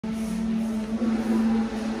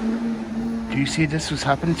Do you see this was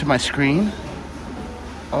happening to my screen?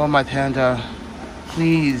 Oh, my panda.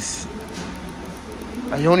 Please.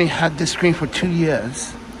 I only had this screen for 2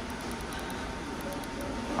 years.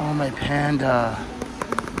 Oh, my panda.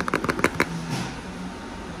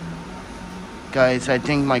 Guys, I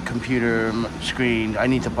think my computer screen, I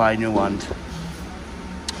need to buy new ones.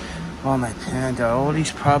 Oh, my panda, all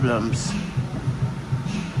these problems.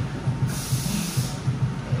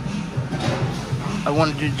 I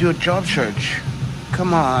wanted to do a job search.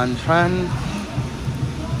 Come on, friend.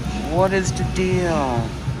 What is the deal?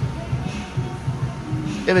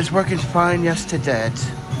 It was working fine yesterday.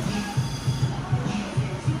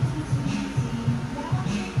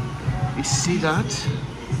 You see that?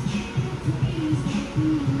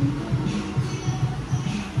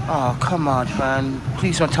 Oh, come on, friend.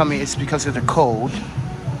 Please don't tell me it's because of the cold.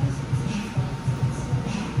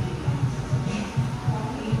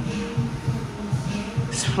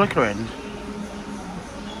 It's flickering.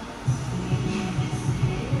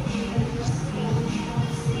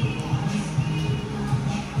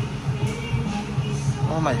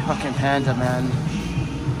 Oh, my fucking panda, man.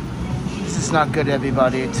 This is not good,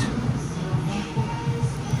 everybody.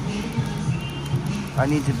 I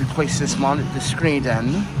need to replace this monitor, the screen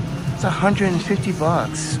then. It's 150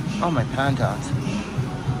 bucks. Oh, my panda.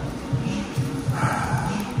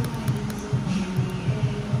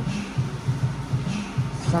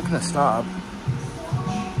 It's not gonna stop.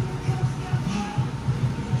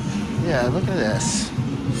 Yeah, look at this.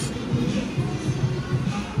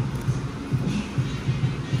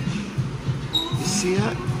 You see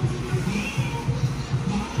it?